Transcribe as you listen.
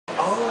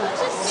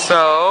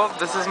So,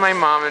 this is my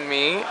mom and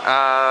me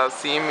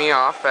seeing me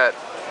off at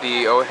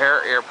the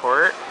O'Hare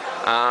Airport.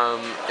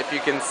 If you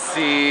can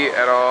see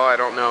at all, I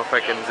don't know if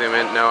I can zoom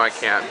in. No, I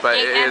can't. But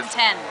it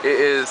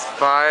is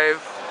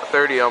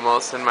 5:30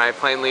 almost, and my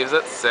plane leaves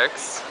at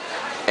 6.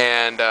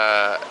 And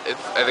I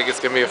think it's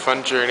going to be a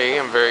fun journey.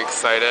 I'm very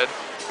excited.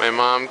 My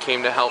mom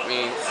came to help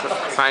me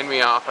sign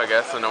me off, I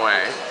guess, in a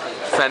way.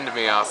 Send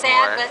me off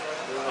Sad, more. but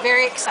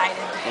very excited.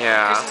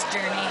 Yeah. For this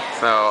journey.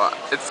 So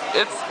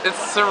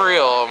it's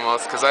surreal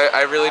almost, because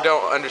I really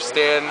don't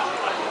understand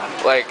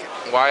like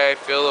why I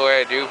feel the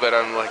way I do, but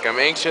I'm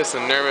anxious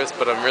and nervous,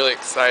 but I'm really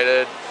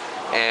excited,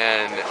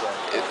 and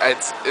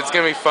it's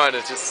gonna be fun.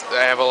 It's just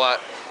I have a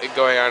lot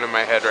going on in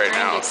my head right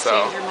now.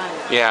 So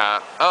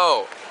yeah.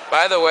 Oh,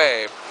 by the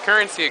way,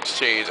 currency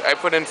exchange. I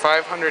put in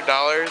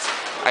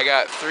 $500. I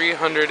got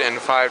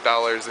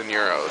 $305 in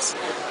euros.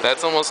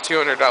 That's almost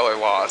 $200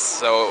 loss,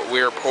 so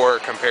we're poor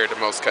compared to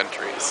most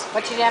countries.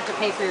 But you didn't have to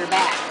pay for your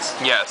bags.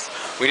 Yes,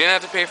 we didn't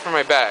have to pay for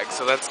my bag,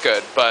 so that's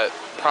good. But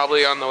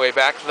probably on the way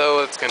back,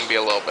 though, it's going to be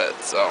a little bit.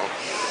 So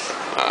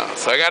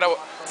I gotta,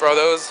 for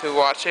those who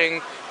watching,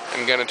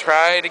 I'm gonna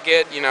try to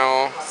get,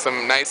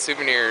 some nice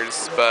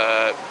souvenirs,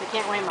 but They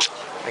can't weigh much.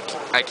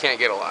 I can't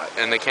get a lot,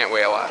 and they can't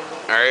weigh a lot.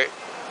 All right?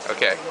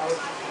 Okay.